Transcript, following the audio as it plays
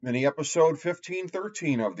Mini episode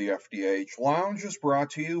 1513 of the FDH Lounge is brought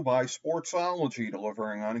to you by Sportsology,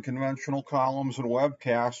 delivering unconventional columns and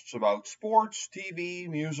webcasts about sports, TV,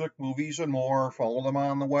 music, movies, and more. Follow them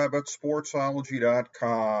on the web at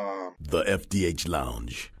sportsology.com. The FDH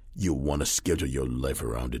Lounge. You'll want to schedule your life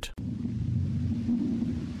around it.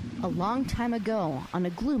 A long time ago, on a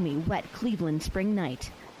gloomy, wet Cleveland spring night,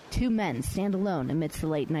 two men stand alone amidst the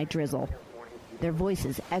late-night drizzle. Their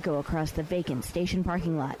voices echo across the vacant station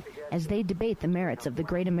parking lot as they debate the merits of the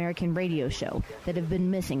great American radio show that have been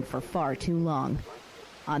missing for far too long.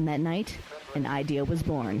 On that night, an idea was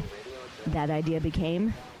born. That idea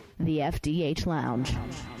became the FDH Lounge.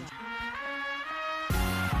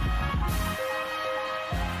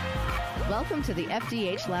 Welcome to the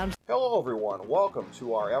FDH Lounge. Hello, everyone. Welcome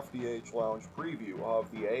to our FDH Lounge preview of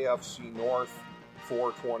the AFC North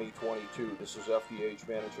for 2022. This is FDH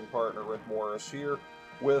Managing Partner Rick Morris here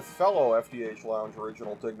with fellow FDH Lounge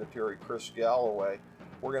Original Dignitary Chris Galloway.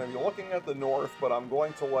 We're going to be looking at the North, but I'm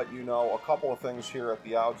going to let you know a couple of things here at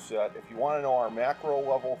the outset. If you want to know our macro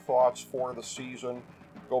level thoughts for the season,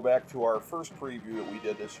 go back to our first preview that we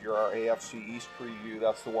did this year, our AFC East preview.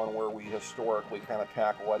 That's the one where we historically kind of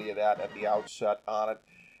tackle any of that at the outset on it.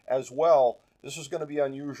 As well, this is going to be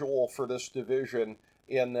unusual for this division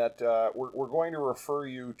in that we're going to refer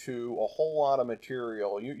you to a whole lot of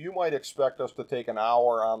material. You might expect us to take an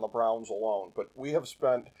hour on the Browns alone, but we have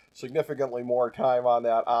spent significantly more time on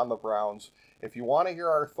that on the Browns. If you want to hear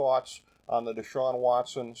our thoughts on the Deshaun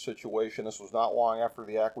Watson situation, this was not long after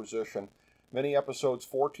the acquisition. Many episodes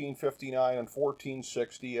 1459 and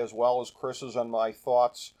 1460, as well as Chris's and my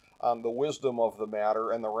thoughts on the wisdom of the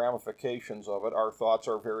matter and the ramifications of it. Our thoughts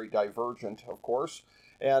are very divergent, of course.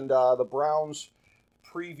 And the Browns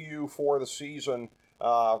preview for the season,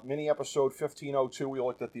 mini episode 1502, we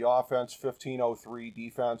looked at the offense, 1503,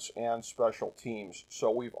 defense, and special teams.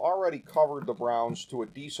 So we've already covered the Browns to a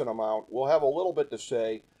decent amount. We'll have a little bit to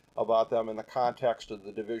say about them in the context of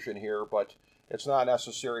the division here, but it's not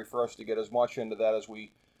necessary for us to get as much into that as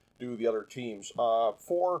we do the other teams.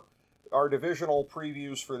 For our divisional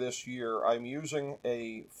previews for this year, I'm using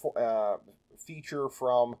a feature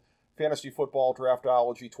from Fantasy Football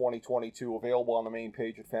Draftology 2022, available on the main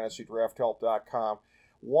page at fantasydrafthelp.com.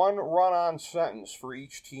 One run-on sentence for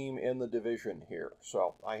each team in the division here.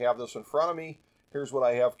 So I have this in front of me. Here's what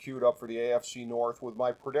I have queued up for the AFC North with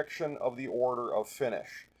my prediction of the order of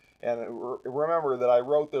finish. And remember that I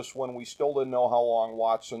wrote this when we still didn't know how long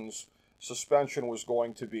Watson's suspension was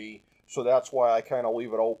going to be. So that's why I kind of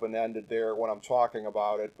leave it open-ended there when I'm talking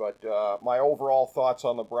about it. But my overall thoughts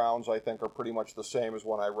on the Browns, I think, are pretty much the same as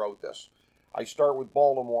when I wrote this. I start with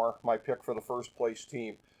Baltimore, my pick for the first-place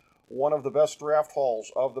team. One of the best draft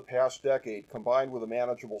hauls of the past decade, combined with a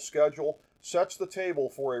manageable schedule, sets the table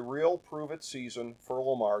for a real prove-it season for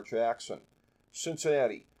Lamar Jackson.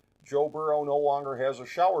 Cincinnati. Joe Burrow no longer has a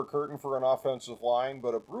shower curtain for an offensive line,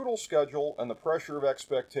 but a brutal schedule and the pressure of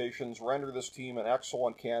expectations render this team an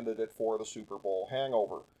excellent candidate for the Super Bowl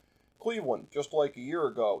hangover. Cleveland, just like a year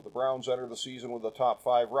ago, the Browns entered the season with a top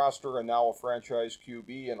 5 roster and now a franchise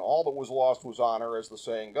QB, and all that was lost was honor, as the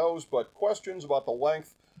saying goes, but questions about the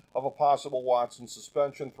length of a possible Watson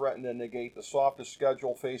suspension threaten to negate the softest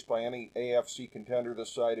schedule faced by any AFC contender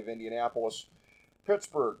this side of Indianapolis.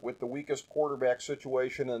 Pittsburgh, with the weakest quarterback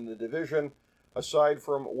situation in the division, aside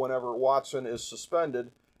from whenever Watson is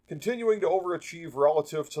suspended, continuing to overachieve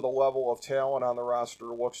relative to the level of talent on the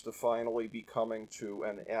roster, looks to finally be coming to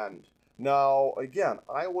an end. Now, again,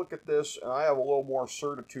 I look at this and I have a little more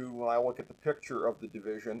certitude when I look at the picture of the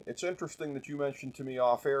division. It's interesting that you mentioned to me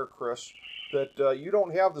off air, Chris, that you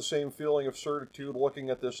don't have the same feeling of certitude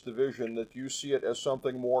looking at this division, that you see it as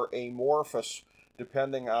something more amorphous,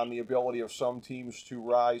 depending on the ability of some teams to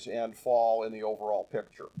rise and fall in the overall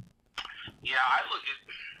picture. Yeah, I look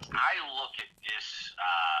at this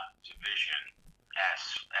division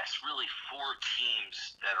as really 4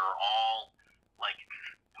 teams that are all like,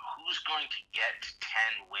 who's going to get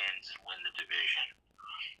 10 wins and win the division?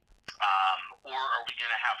 Or are we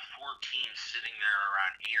going to have 4 teams sitting there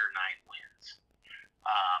around 8 or 9 wins?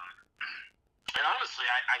 And honestly,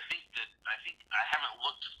 I think I haven't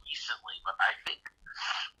looked recently, but I think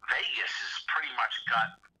Vegas has pretty much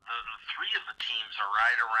got the 3 of the teams are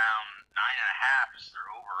right around 9.5 as their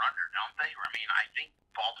over/under, don't they? I mean, I think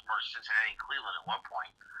Baltimore, Cincinnati, and Cleveland at one point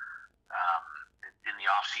in the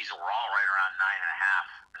offseason were all right around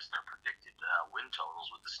 9.5 as their predicted win totals,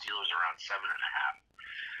 with the Steelers around 7.5.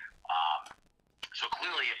 So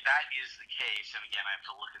clearly, if that is the case, and again, I have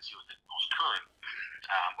to look and see what the most current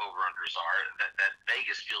over-unders are, that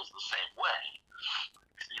Vegas feels the same way.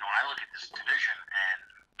 You know, I look at this division, and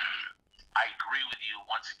I agree with you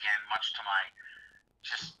once again, much to my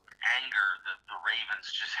just anger. The Ravens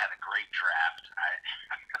just had a great draft.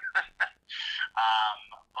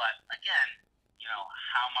 But again,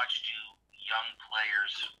 how much do young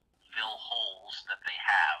players fill holes that they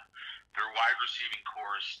have? Their wide receiving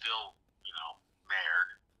core is still,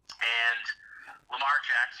 marred, and Lamar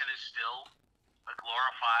Jackson is still a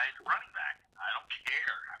glorified running back. I don't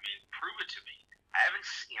care. I mean, prove it to me. I haven't,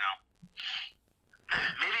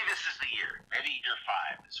 maybe this is the year. Maybe year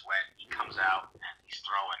 5 is when he comes out and he's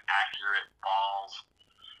throwing accurate balls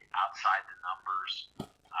outside the numbers.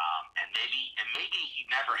 And maybe he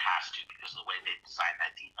never has to because of the way they designed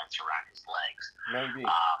that defense around his legs. Maybe.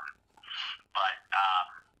 But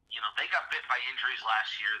they got bit by injuries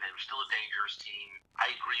last year. They were still a dangerous team. I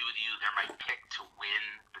agree with you. They're my pick to win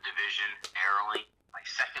the division narrowly. My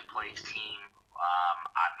second place team,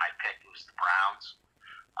 my pick was the Browns,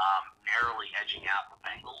 narrowly edging out the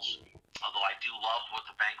Bengals. Although I do love what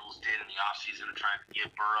the Bengals did in the offseason of trying to give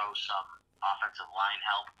Burrow some offensive line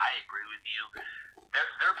help. I agree with you.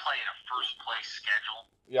 They're playing a first place schedule,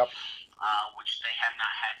 Yep. Which they have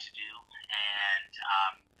not had to do, and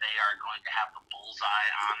they are going to have the bullseye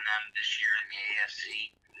on them this year in the AFC.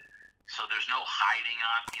 So there's no hiding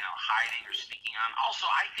or sneaking on. Also,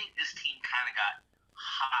 I think this team kind of got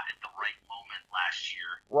hot at the right moment last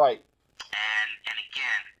year. Right. And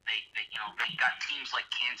again, they got teams like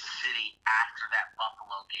Kansas City after that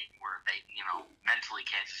Buffalo game where they mentally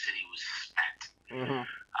Kansas City was spent. Mm-hmm.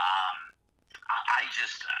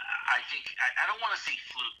 I think I don't want to say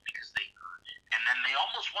fluke because they earned it, and then they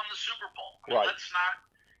almost won the Super Bowl. Right. Let's not.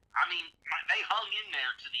 I mean, they hung in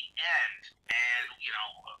there to the end, and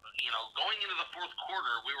going into the fourth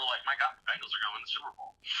quarter, we were like, my God, the Bengals are going to win the Super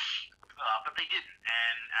Bowl, but they didn't.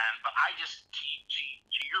 But I just,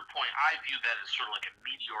 to your point, I view that as sort of like a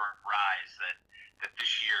meteoric rise that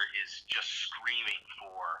this year is just screaming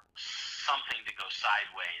for something to go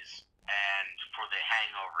sideways. And for the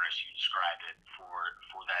hangover, as you described it, for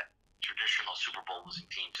that traditional Super Bowl losing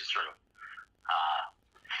team to sort of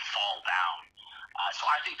fall down. So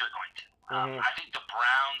I think they're going to. I think the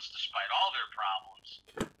Browns, despite all their problems,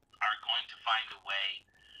 are going to find a way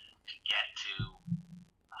to get to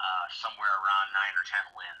somewhere around 9 or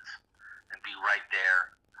 10 wins and be right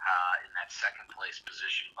there in that second place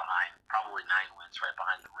position behind, probably 9 wins, right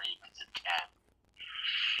behind the Ravens at 10.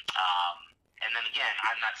 And then again,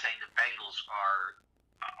 I'm not saying the Bengals are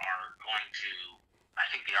going to. I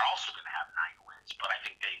think they are also going to have 9 wins, but I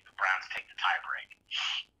think the Browns take the tiebreak.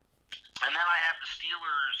 And then I have the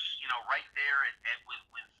Steelers, right there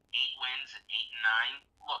with 8 wins at 8 and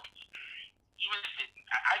 9. Look,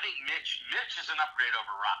 I think Mitch is an upgrade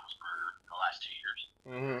over Roethlisberger the last 2 years.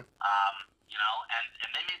 Mm-hmm. And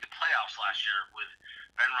they made the playoffs last year with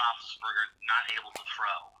Ben Roethlisberger not able to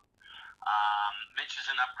throw. Mitch is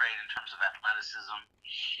an upgrade in terms of athleticism.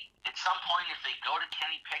 At some point, if they go to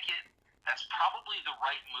Kenny Pickett, that's probably the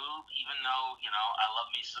right move, even though, I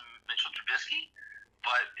love me some Mitchell Trubisky.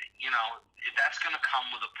 But, that's going to come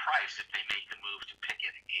with a price if they make the move to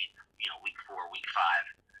Pickett in game, week 4, week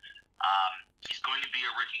 5. He's going to be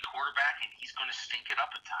a rookie quarterback, and he's going to stink it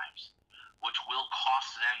up at times, which will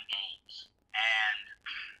cost them games. And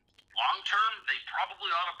long term, they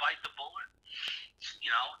probably ought to bite the bullet,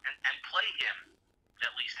 and play him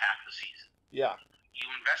at least half the season. Yeah. You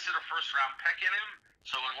invested a first-round pick in him,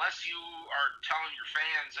 so unless you are telling your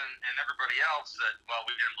fans and everybody else that, well,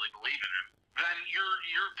 we didn't really believe in him, then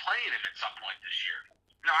you're playing him at some point this year.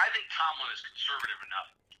 Now, I think Tomlin is conservative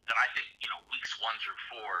enough that I think, weeks 1 through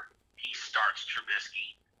 4, he starts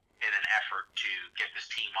Trubisky in an effort to get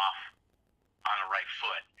this team off on the right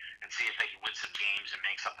foot and see if they can win some games and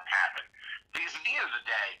make something happen. Because at the end of the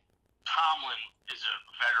day, Tomlin is a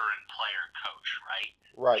veteran player coach, right?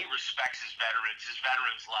 Right. He respects his veterans. His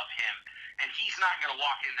veterans love him. And he's not going to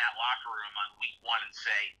walk in that locker room on week 1 and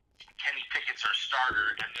say, Kenny Pickett's our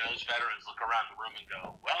starter, and those veterans look around the room and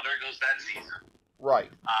go, well, there goes that season. Right.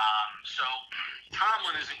 So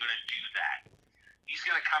Tomlin isn't going to do that. He's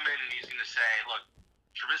going to come in and he's going to say, look,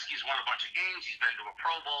 Trubisky's won a bunch of games. He's been to a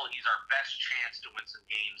Pro Bowl. He's our best chance to win some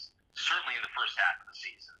games, certainly in the first half of the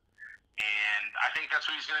season. And I think that's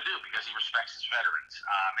what he's going to do because he respects his veterans.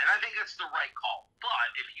 And I think that's the right call. But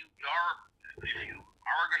if you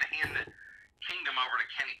are going to hand the kingdom over to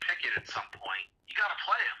Kenny Pickett at some point, you got to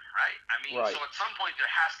play him, right? I mean, right. So at some point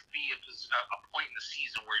there has to be a point in the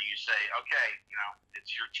season where you say, okay,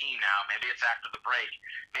 it's your team now. Maybe it's after the break.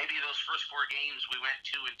 Maybe those first 4 games we went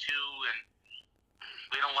 2-2 and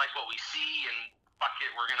we don't like what we see, and fuck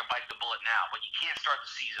it, we're going to bite the bullet now. But you can't start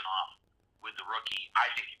the season off with the rookie,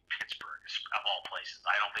 I think, in Pittsburgh, of all places.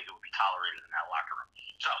 I don't think it would be tolerated in that locker room.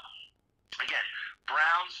 So, again,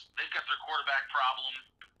 Browns, they've got their quarterback problem.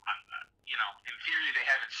 In theory, they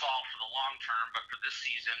have it solved for the long term, but for this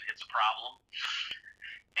season, it's a problem.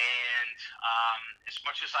 And as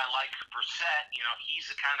much as I like Brissett, he's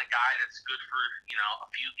the kind of guy that's good for, a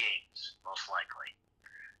few games, most likely.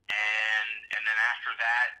 And then after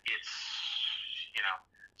that, it's,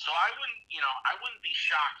 so I wouldn't be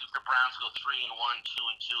shocked if the Browns go 3-1,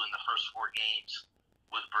 2-2 in the first 4 games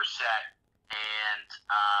with Brissett. And,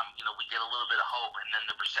 we get a little bit of hope, and then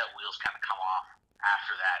the Brissett wheels kind of come off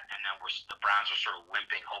after that. And then the Browns are sort of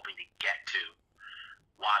limping, hoping to get to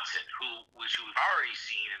Watson, which we've already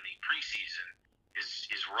seen in the preseason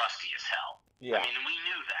is rusty as hell. Yeah. I mean, and we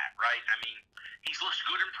knew that, right? I mean, he's looked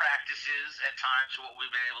good in practices at times, what we've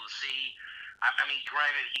been able to see. I mean,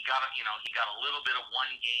 granted, he got a little bit of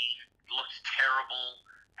one game, looked terrible.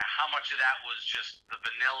 How much of that was just the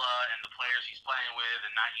vanilla and the players he's playing with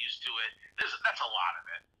and not used to it? That's a lot of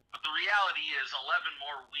it. But the reality is 11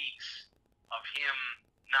 more weeks of him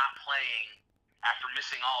not playing after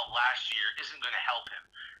missing all of last year isn't going to help him.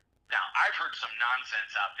 Now, I've heard some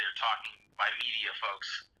nonsense out there talking by media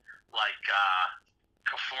folks like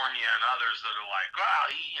California and others that are like,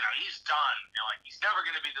 well, he's done. He's never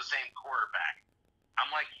going to be the same quarterback.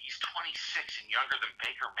 I'm like, he's 26 and younger than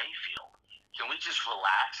Baker Mayfield. Can we just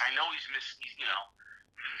relax? I know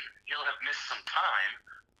he'll have missed some time,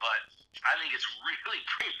 but I think it's really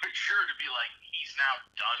premature to be like, he's now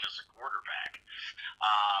done as a quarterback.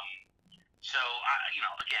 So,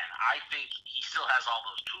 again, I think he still has all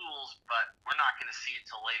those tools, but we're not going to see it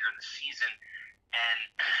till later in the season.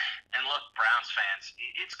 And look, Browns fans,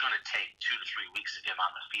 it's going to take 2 to 3 weeks to get him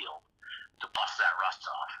on the field to bust that rust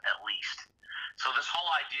off, at least. So this whole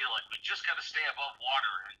idea, we just got to stay above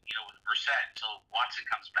water, with Brissett until Watson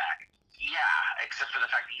comes back. Yeah, except for the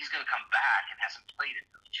fact that he's going to come back and hasn't played in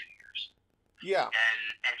 2 years. Yeah.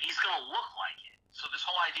 And he's going to look like it. So this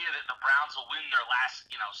whole idea that the Browns will win their last,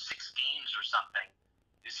 6 games or something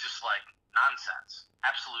is just nonsense.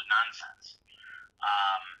 Absolute nonsense.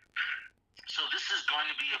 So this is going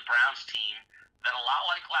to be a Browns team that, a lot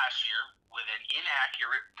like last year, with an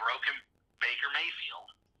inaccurate, broken Baker Mayfield,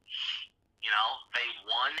 they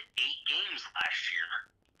won 8 games last year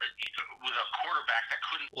with a quarterback that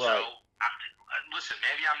couldn't. Right. So, listen,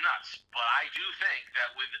 maybe I'm nuts, but I do think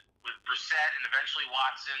that with Brissett and eventually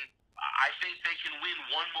Watson, I think they can win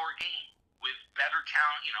one more game with better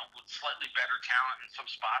talent, with slightly better talent in some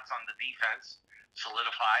spots on the defense,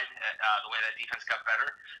 solidified the way that defense got better.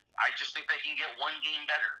 I just think they can get one game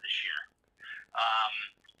better this year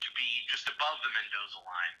to be just above the Mendoza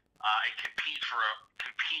line and compete for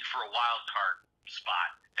a wild card spot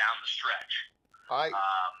down the stretch.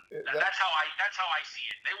 That's how I see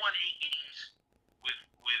it. They won 8 games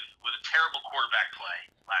with a terrible quarterback play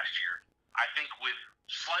last year. I think with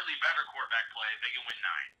slightly better quarterback play, they can win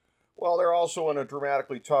 9. Well, they're also in a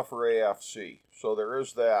dramatically tougher AFC, so there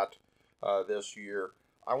is that this year.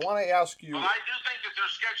 I want to ask you. Well, I do think that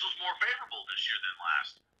their schedule's more favorable this year than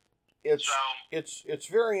last. It's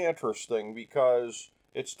very interesting because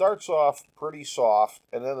it starts off pretty soft,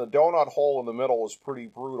 and then the donut hole in the middle is pretty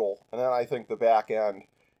brutal, and then I think the back end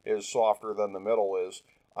is softer than the middle is.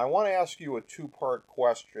 I want to ask you a 2-part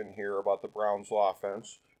question here about the Browns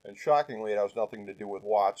offense, and shockingly it has nothing to do with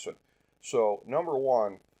Watson. So, number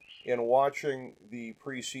one, in watching the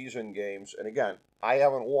preseason games, and again, I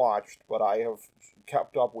haven't watched, but I have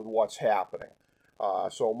kept up with what's happening.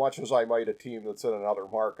 So much as I might a team that's in another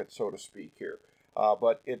market, so to speak here.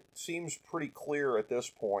 But it seems pretty clear at this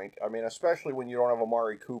point, I mean, especially when you don't have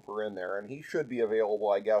Amari Cooper in there, and he should be available,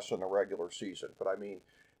 I guess, in the regular season. But I mean,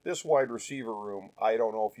 this wide receiver room, I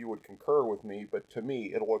don't know if you would concur with me, but to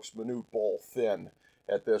me, it looks minute ball thin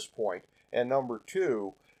at this point. And number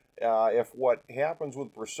two, if what happens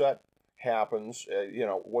with Brissett happens,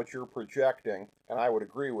 what you're projecting, and I would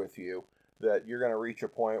agree with you, that you're going to reach a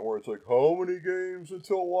point where it's like, how many games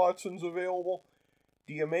until Watson's available?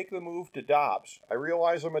 Do you make the move to Dobbs? I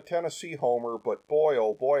realize I'm a Tennessee homer, but boy,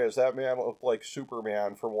 oh boy, does that man look like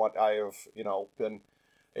Superman from what I have, been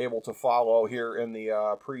able to follow here in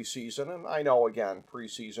the preseason. And I know, again,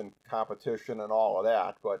 preseason competition and all of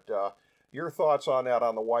that, but your thoughts on that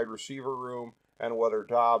on the wide receiver room and whether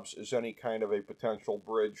Dobbs is any kind of a potential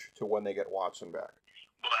bridge to when they get Watson back?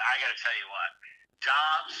 Well, I got to tell you what,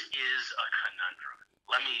 Dobbs is a conundrum.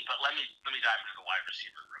 Let me dive into the wide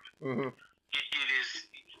receiver room. Mm-hmm. It is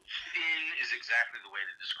thin is exactly the way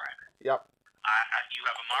to describe it. Yep. You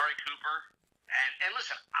have Amari Cooper, and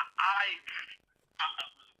listen, I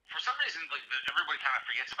for some reason everybody kind of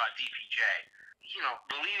forgets about DPJ.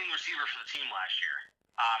 The leading receiver for the team last year,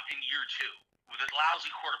 in year 2, with a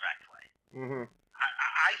lousy quarterback play. Mm-hmm.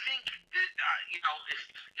 I think that,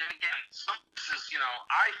 and again,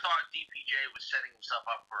 I thought DPJ was setting himself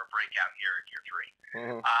up for a breakout here in year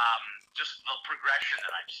 3. Just the progression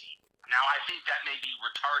that I've seen. Now, I think that may be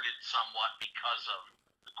retarded somewhat because of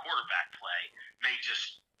the quarterback play, may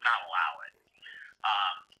just not allow it.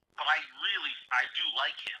 But I do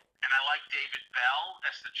like him. And I like David Bell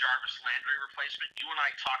as the Jarvis Landry replacement. You and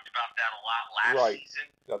I talked about that a lot last season.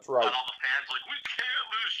 That's right. And all the fans like, we can't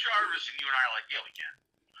lose Jarvis. And you and I are like, yeah, we can.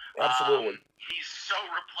 Absolutely. He's so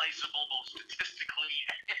replaceable both statistically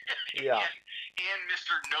and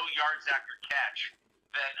Mr. No Yards After Catch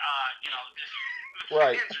that, the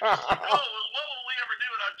right. fans are just like, oh, well, what will we ever do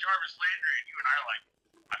without Jarvis Landry? And you and I are like,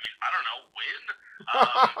 I don't know, win?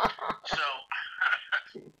 So,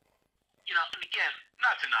 and again,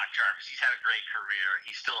 not to knock Jarvis. He's had a great career.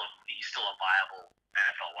 He's still a viable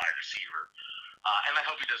NFL wide receiver. And I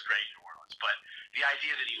hope he does great in New Orleans. But the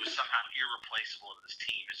idea that he was somehow irreplaceable to this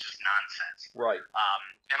team is just nonsense. Right.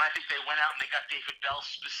 And I think they went out and they got David Bell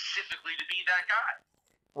specifically to be that guy.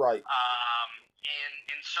 Right.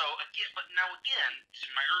 And so again, to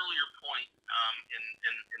my earlier point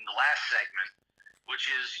in the last segment, which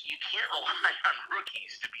is you can't rely on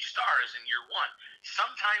rookies to be stars in year 1.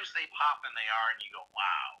 Sometimes they pop and they are, and you go,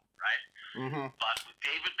 wow, right? But with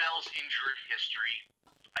David Bell's injury history,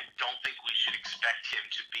 I don't think we should expect him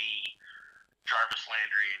to be Jarvis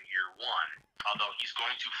Landry in year 1, although he's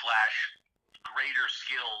going to flash greater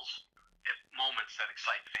skills at moments that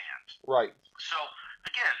excite fans. Right. So,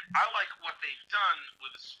 again, I like what they've done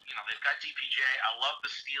with, they've got DPJ. I love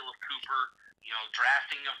the steal of Cooper,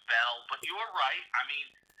 drafting of Bell. But you're right. I mean,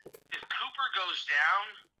 if Cooper goes down,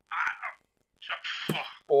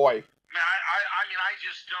 boy. Man, I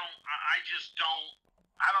just don't.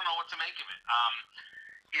 I don't know what to make of it.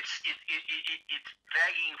 It's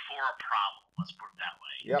begging for a problem. Let's put it that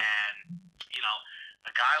way. Yep. And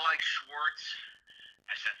a guy like Schwartz,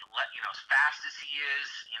 I said, as fast as he is,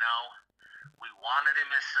 we wanted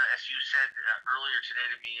him as you said earlier today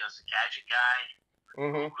to me, as a gadget guy who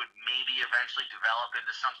could maybe eventually develop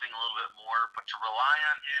into something a little bit more. But to rely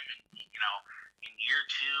on him, in year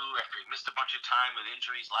 2 after he missed a bunch of time with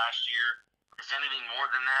injuries last year, is anything more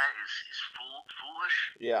than that is foolish.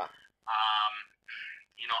 Yeah.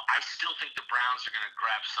 I still think the Browns are going to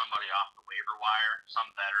grab somebody off the waiver wire, some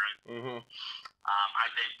veteran.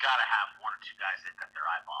 They've got to have 1 or 2 guys they've got their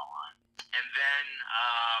eyeball on. And then,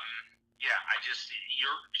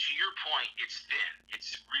 to your point, it's thin.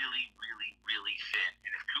 It's really, really, really thin.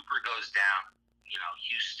 And if Cooper goes down,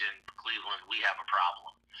 Houston, Cleveland, we have a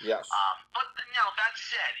problem. Yes. But that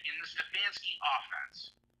said, in the Stefanski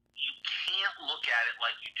offense, you can't look at it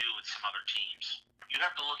like you do with some other teams. You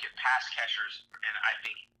have to look at pass catchers, and I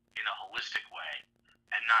think in a holistic way,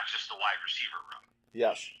 and not just the wide receiver room.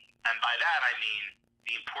 Yes. And by that I mean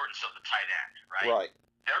the importance of the tight end, right? Right.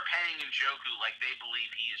 They're paying Njoku like they believe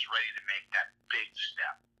he is ready to make that big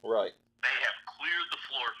step. Right. They have cleared the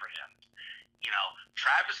floor for him.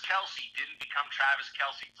 Travis Kelce didn't become Travis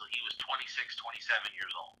Kelce until he was 26, 27 years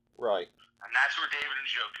old. Right. And that's where David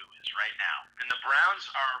Njoku is right now. And the Browns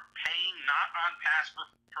are paying not on past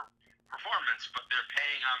performance, but they're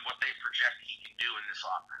paying on what they project he can do in this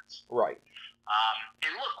offense. Right.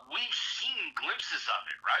 And look, we've seen glimpses of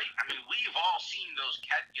it, right? I mean, we've all seen those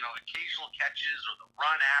occasional catches or the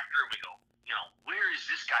run after. We go, where is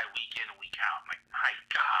this guy week in and week out? I'm like, my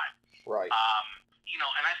God. Right.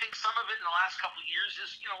 And I think some of it in the last couple of years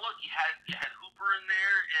is, look, you had Hooper in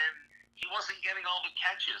there and he wasn't getting all the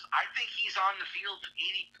catches. I think he's on the field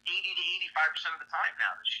 80 to 85% of the time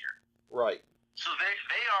now this year. Right. So they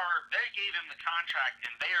gave him the contract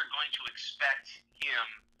and they are going to expect him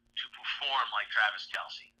to perform like Travis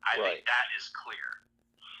Kelce. I think that is clear.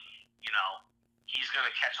 He's going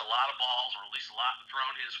to catch a lot of balls, or at least a lot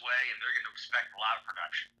thrown his way, and they're going to expect a lot of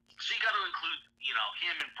production. So you got to include,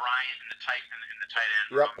 him and Bryant in the tight end.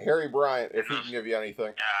 Yep, Harry Bryant, if he can give you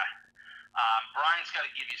anything. Yeah. Bryant's got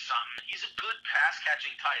to give you something. He's a good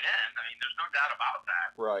pass-catching tight end. I mean, there's no doubt about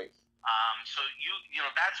that. Right. So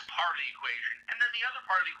that's part of the equation, and then the other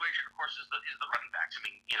part of the equation, of course, is the running backs. I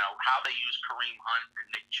mean, how they use Kareem Hunt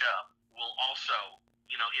and Nick Chubb will also,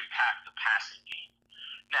 impact the passing game.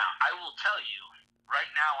 Now, I will tell you, right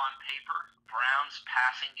now on paper, Browns'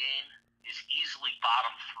 passing game is easily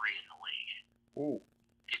bottom 3 in the league. Ooh.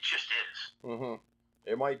 It just is.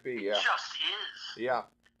 It might be, yeah. It just is. Yeah.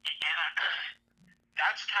 And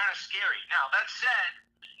that's kind of scary. Now, that said,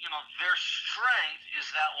 their strength is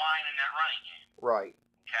that line in that running game. Right.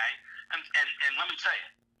 Okay? And let me tell you,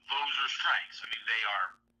 those are strengths. I mean, they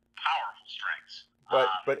are powerful strengths.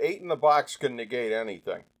 But 8 in the box can negate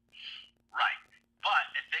anything. Right. But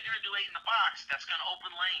if they're going to to do 8 in the box, that's going to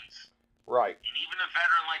open lanes. Right. And even a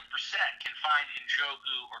veteran like Brissett can find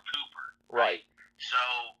Njoku or Cooper. Right. So,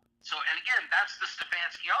 and again, that's the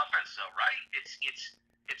Stefanski offense, though, right? It's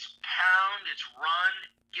pound, it's run,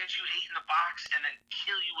 get you 8 in the box, and then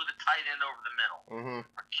kill you with a tight end over the middle,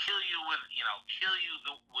 or kill you with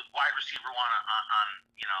with wide receiver on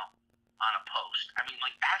a post. I mean,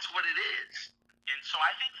 like, that's what it is. And so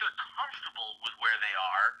I think they're comfortable with where they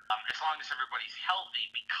are, as long as everybody's healthy,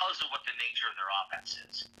 because of what the nature of their offense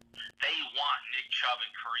is. They want Nick Chubb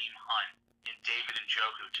and Kareem Hunt and David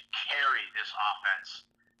Njoku to carry this offense,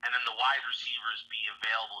 and then the wide receivers be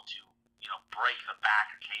available to, break the back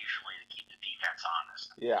occasionally to keep the defense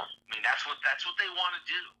honest. Yeah. I mean, that's what they want to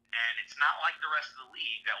do. And it's not like the rest of the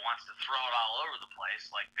league that wants to throw it all over the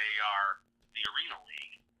place like they are the Arena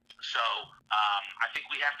League. So I think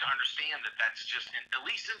we have to understand that that's just, at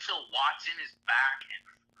least until Watson is back and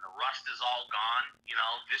the rust is all gone,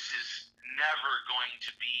 this is never going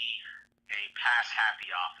to be a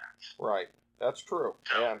pass-happy offense. Right. That's true.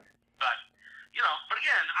 So, but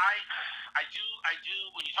again, I do.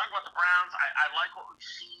 When you talk about the Browns, I like what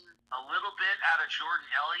we've seen a little bit out of Jordan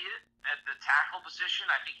Elliott at the tackle position.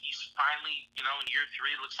 I think he's finally, in year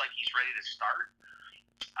 3, looks like he's ready to start.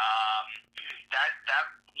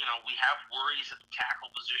 We have worries at the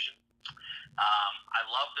tackle position. I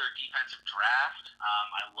love their defensive draft.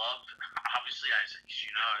 I loved, obviously,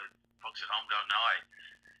 folks at home don't know,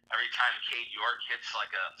 every time Cade York hits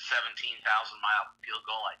like a 17,000-mile field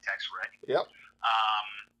goal, I text Rick. Yep.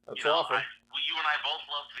 That's awful. You and I both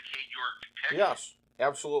loved the Cade York pick. Yes,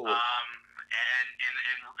 absolutely. And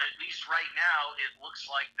at least right now, it looks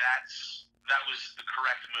like that was the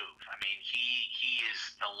correct move. I mean, he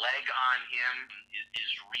is, the leg on him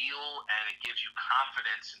is real, and it gives you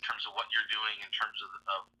confidence in terms of what you're doing in terms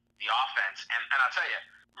of the offense. And I'll tell you,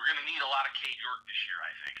 we're going to need a lot of Cade York this year,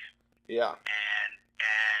 I think. Yeah.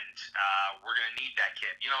 And we're going to need that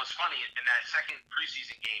kid. It's funny, in that second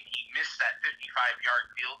preseason game, he missed that 55-yard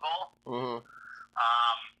field goal.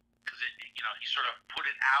 Because he sort of put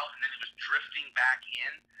it out, and then it was drifting back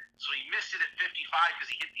in. So he missed it at 55 because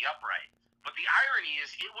he hit the upright. But the irony is,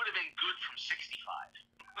 it would have been good from 65.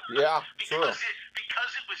 Yeah, because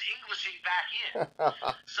it was Englishing back in.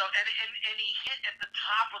 So and he hit at the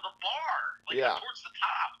top of the bar, towards the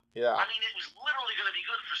top. Yeah. I mean, it was literally going to be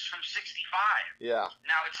good from 65. Yeah.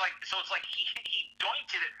 Now it's like he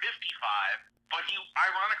doinked it at 55, but he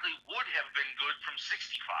ironically would have been good from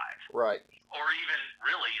 65. Right. Or even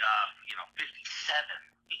really, 57.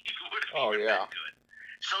 He would have been good.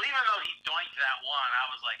 So even though he doinked that one, I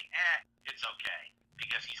was like, it's okay.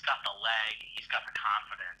 Because he's got the leg, he's got the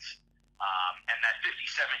confidence. And that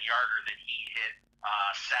 57-yarder that he hit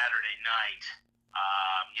Saturday night,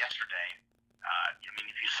 yesterday,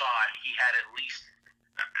 if you saw it, he had at least,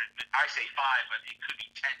 I say 5, but it could be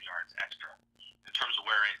 10 yards extra in terms of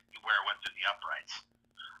where it went through the uprights.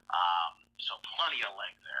 So plenty of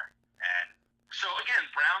leg there. And so again,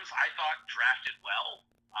 Browns, I thought, drafted well.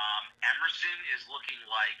 Emerson is looking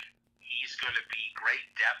like he's going to be great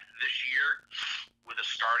depth this year with a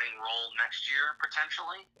starting role next year,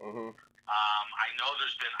 potentially. I know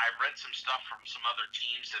I've read some stuff from some other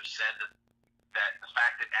teams that have said that the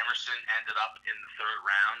fact that Emerson ended up in the 3rd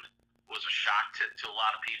round was a shock to a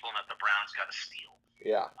lot of people, and that the Browns got a steal.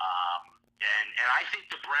 Yeah. And I think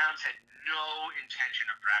the Browns had no intention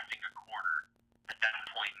of drafting a corner at that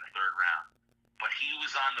point in the 3rd round. But he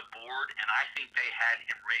was on the board, and I think they had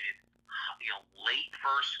him rated, late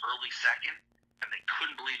 1st, early 2nd, and they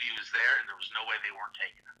couldn't believe he was there, and there was no way they weren't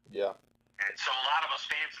taking him. Yeah. And so a lot of us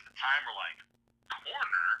fans at the time were like,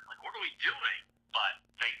 corner? Like, what are we doing? But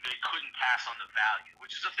they couldn't pass on the value,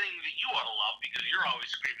 which is a thing that you ought to love because you're always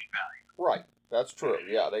screaming value. Right. That's true.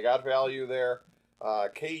 Yeah, they got value there.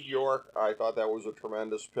 Cade York, I thought that was a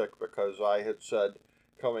tremendous pick because I had said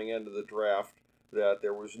coming into the draft that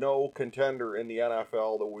there was no contender in the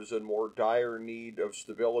NFL that was in more dire need of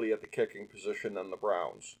stability at the kicking position than the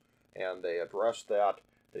Browns. And they addressed that.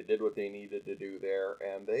 They did what they needed to do there.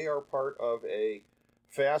 And they are part of a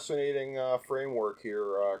fascinating framework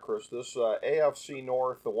here, Chris. This AFC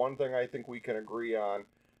North, the one thing I think we can agree on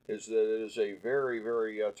is that it is a very,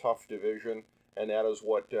 very tough division. And that is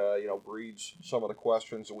what breeds some of the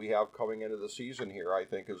questions that we have coming into the season here, I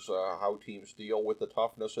think, is how teams deal with the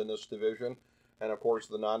toughness in this division. And, of course,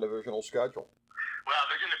 the non-divisional schedule. Well,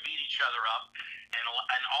 they're going to beat each other up, and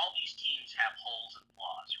all these teams have holes and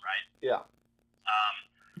flaws, right? Yeah.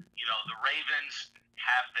 The Ravens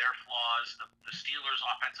have their flaws. The Steelers'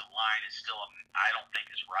 offensive line is still, I don't think,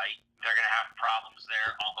 is right. They're going to have problems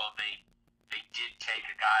there, although they did take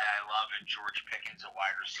a guy I love in George Pickens, a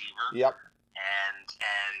wide receiver. Yep. And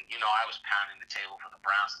I was pounding the table for the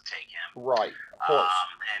Browns to take him. Right, of course.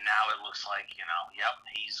 And now it looks like, yep,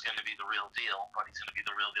 he's going to be the real deal, but he's going to be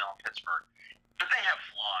the real deal in Pittsburgh. But they have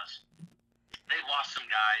flaws. They've lost some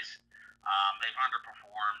guys. They've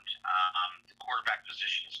underperformed. The quarterback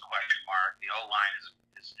position is a question mark. The O-line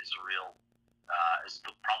is a real,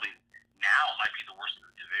 probably now might be the worst in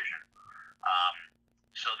the division.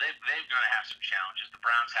 So they're going to have some challenges. The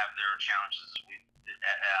Browns have their challenges, as we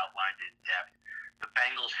outlined in depth. The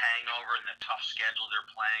Bengals' hangover and the tough schedule they're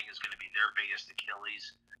playing is going to be their biggest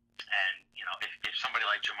Achilles. And, if somebody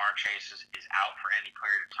like Jamar Chase is out for any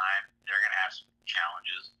period of time, they're going to have some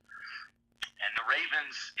challenges. And the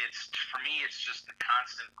Ravens, for me, it's just the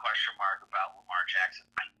constant question mark about Lamar Jackson.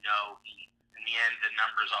 I know in the end, the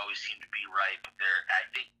numbers always seem to be right, but I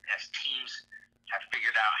think as teams have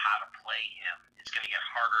figured out how to play him, it's going to get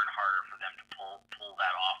harder and harder for them to pull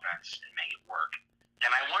that offense and make it work. And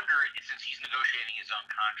I wonder, since he's negotiating his own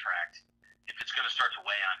contract, if it's going to start to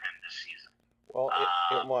weigh on him this season. Well,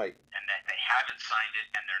 it might. And that they haven't signed it,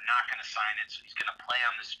 and they're not going to sign it, so he's going to play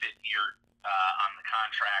on this fifth year on the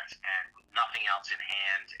contract and with nothing else in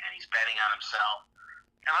hand, and he's betting on himself.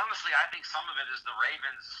 And honestly, I think some of it is the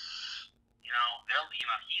Ravens.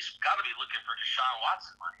 He's got to be looking for Deshaun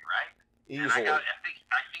Watson money, right? Easily. And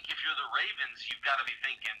I think if you're the Ravens, you've got to be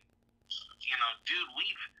thinking, dude,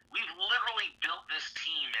 we've literally built this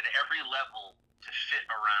team at every level to fit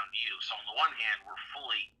around you. So on the one hand, we're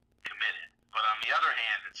fully committed, but on the other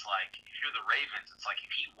hand, it's like if you're the Ravens, it's like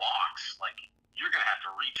if he walks, like you're gonna have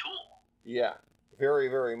to retool. Yeah, very,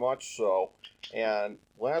 very much so. And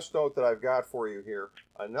last note that I've got for you here,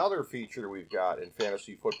 another feature we've got in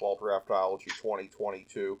Fantasy Football Draftology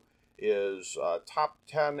 2022 is top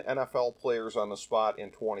 10 NFL players on the spot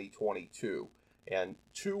in 2022. And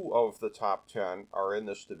 2 of the top 10 are in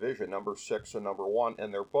this division, number 6 and number 1,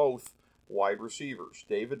 and they're both wide receivers.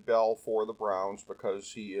 David Bell for the Browns,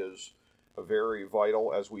 because he is very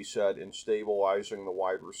vital, as we said, in stabilizing the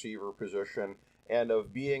wide receiver position and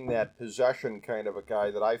of being that possession kind of a guy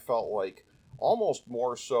that I felt like almost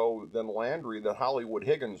more so than Landry that Hollywood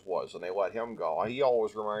Higgins was, and they let him go. He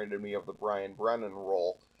always reminded me of the Brian Brennan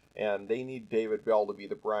role. And they need David Bell to be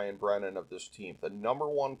the Brian Brennan of this team. The number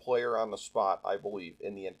 1 player on the spot, I believe,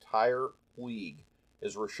 in the entire league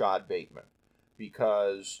is Rashad Bateman.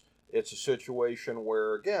 Because it's a situation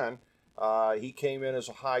where, again, he came in as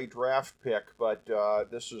a high draft pick, but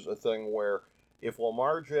this is a thing where if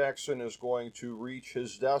Lamar Jackson is going to reach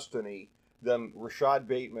his destiny, then Rashad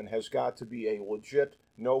Bateman has got to be a legit,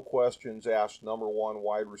 no questions asked, number 1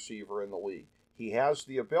 wide receiver in the league. He has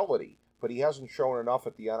the ability, but he hasn't shown enough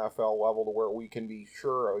at the NFL level to where we can be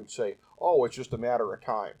sure and say, oh, it's just a matter of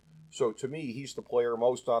time. So to me, he's the player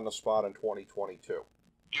most on the spot in 2022.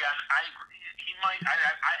 Yeah, I agree. He might.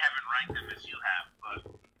 I haven't ranked him as you have,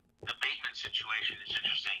 but the Bateman situation is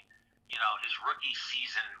interesting. His rookie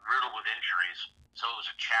season riddled with injuries, so it was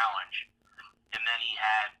a challenge. And then he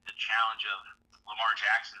had the challenge of Lamar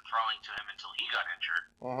Jackson throwing to him until he got injured.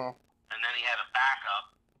 Uh-huh. And then he had a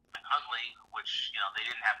backup, Huntley, which, they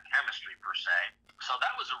didn't have chemistry per se. So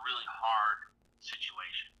that was a really hard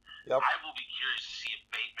situation. Yep. I will be curious to see if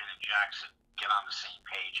Bateman and Jackson get on the same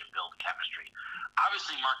page and build chemistry.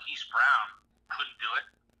 Obviously, Marquise Brown couldn't do it.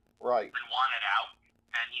 Right. And wanted out.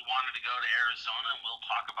 And he wanted to go to Arizona, and we'll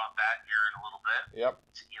talk about that here in a little bit. Yep.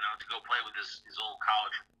 To go play with his old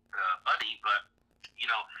college buddy. But,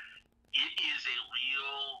 it is a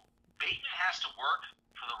real... Bateman has to work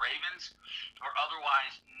for the Ravens, or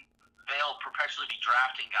otherwise they'll perpetually be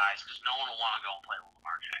drafting guys because no one will want to go and play with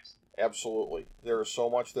Lamar Jackson. Absolutely. There is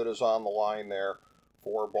so much that is on the line there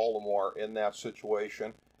for Baltimore in that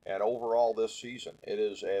situation. And overall this season, it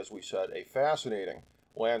is, as we said, a fascinating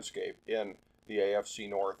landscape in the AFC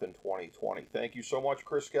North in 2020. Thank you so much,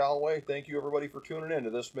 Chris Galloway. Thank you, everybody, for tuning in to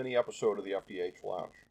this mini episode of the FDH Lounge.